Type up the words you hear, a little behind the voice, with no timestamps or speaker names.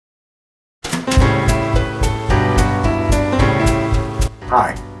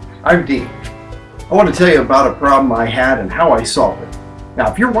Hi, I'm Dean. I want to tell you about a problem I had and how I solved it.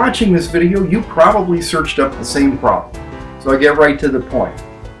 Now, if you're watching this video, you probably searched up the same problem. So I get right to the point.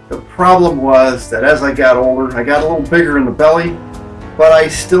 The problem was that as I got older, I got a little bigger in the belly, but I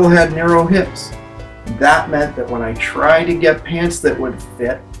still had narrow hips. That meant that when I tried to get pants that would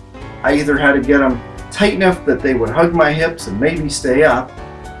fit, I either had to get them tight enough that they would hug my hips and maybe stay up,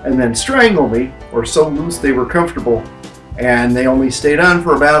 and then strangle me, or so loose they were comfortable, and they only stayed on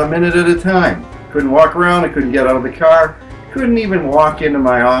for about a minute at a time. Couldn't walk around, I couldn't get out of the car, couldn't even walk into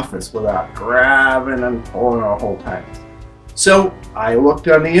my office without grabbing and pulling a whole time. So I looked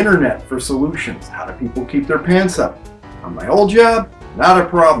on the internet for solutions. How do people keep their pants up? On my old job, not a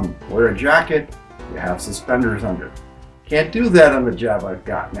problem. Wear a jacket, you have suspenders under. Can't do that on the job I've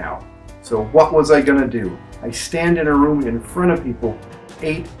got now. So what was I gonna do? I stand in a room in front of people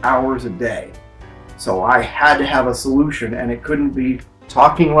 8 hours a day. So I had to have a solution, and it couldn't be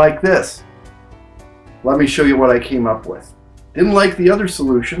talking like this. Let me show you what I came up with. Didn't like the other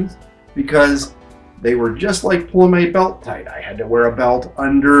solutions because they were just like pulling my belt tight. I had to wear a belt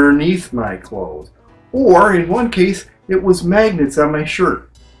underneath my clothes. Or in one case, it was magnets on my shirt.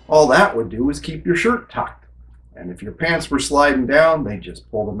 All that would do is keep your shirt tucked. And if your pants were sliding down, they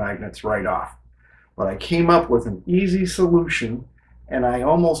just pull the magnets right off. But I came up with an easy solution, and I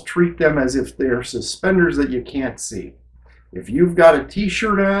almost treat them as if they're suspenders that you can't see. If you've got a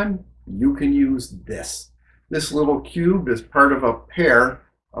t-shirt on, you can use this. This little cube is part of a pair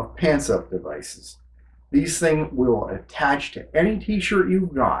of PantsUp devices. These things will attach to any t-shirt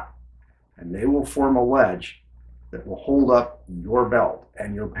you've got, and they will form a ledge that will hold up your belt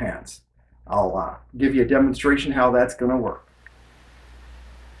and your pants. I'll give you a demonstration how that's going to work.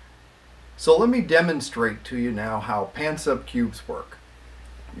 So let me demonstrate to you now how PantsUp cubes work.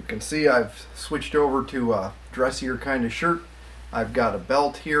 You can see I've switched over to a dressier kind of shirt. I've got a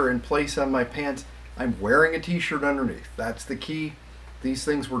belt here in place on my pants. I'm wearing a t-shirt underneath. That's the key. These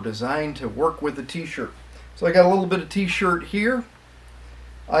things were designed to work with a t-shirt. So I got a little bit of t-shirt here.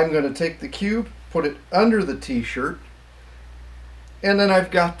 I'm going to take the cube, put it under the t-shirt, and then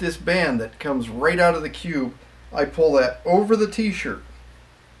I've got this band that comes right out of the cube. I pull that over the t-shirt.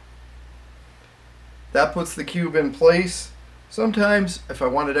 That puts the cube in place. Sometimes, if I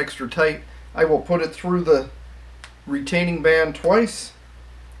want it extra tight, I will put it through the retaining band twice.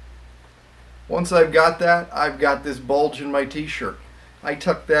 Once I've got that, I've got this bulge in my t-shirt. I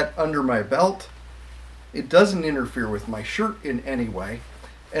tuck that under my belt. It doesn't interfere with my shirt in any way.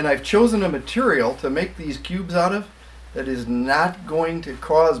 And I've chosen a material to make these cubes out of that is not going to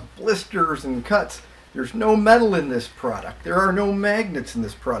cause blisters and cuts. There's no metal in this product. There are no magnets in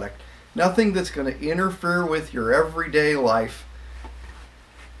this product. Nothing that's going to interfere with your everyday life.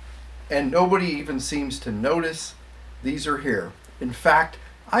 And nobody even seems to notice these are here. In fact,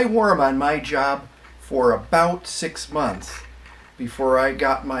 I wore them on my job for about 6 months before I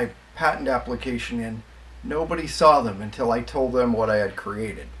got my patent application in. Nobody saw them until I told them what I had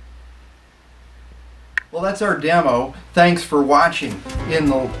created. Well, that's our demo. Thanks for watching. In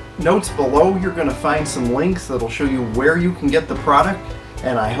the notes below, you're going to find some links that'll show you where you can get the product.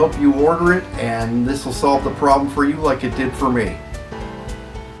 And I hope you order it, and this will solve the problem for you like it did for me.